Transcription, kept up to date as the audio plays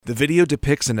The video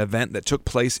depicts an event that took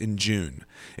place in June.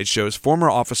 It shows former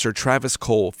officer Travis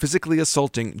Cole physically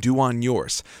assaulting Duan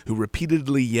Yors, who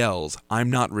repeatedly yells,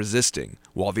 "I'm not resisting,"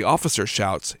 while the officer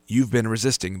shouts, "You've been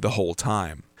resisting the whole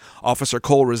time." Officer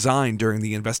Cole resigned during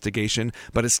the investigation,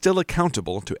 but is still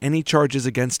accountable to any charges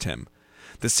against him.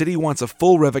 The city wants a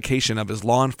full revocation of his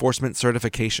law enforcement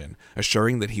certification,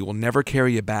 assuring that he will never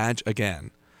carry a badge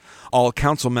again. All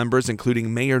council members,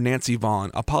 including Mayor Nancy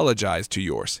Vaughn, apologized to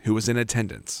Yors, who was in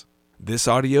attendance. This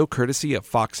audio courtesy of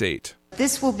Fox 8.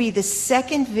 This will be the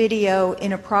second video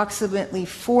in approximately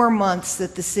 4 months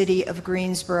that the city of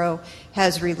Greensboro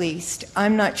has released.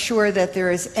 I'm not sure that there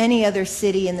is any other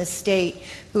city in the state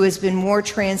who has been more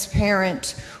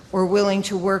transparent or willing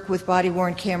to work with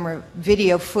body-worn camera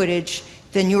video footage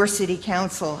than your city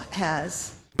council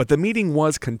has. But the meeting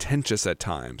was contentious at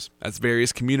times, as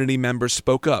various community members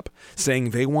spoke up, saying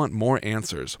they want more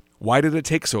answers. Why did it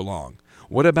take so long?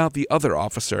 What about the other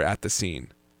officer at the scene?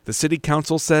 The city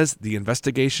council says the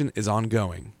investigation is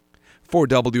ongoing. For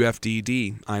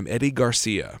WFDD, I'm Eddie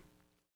Garcia.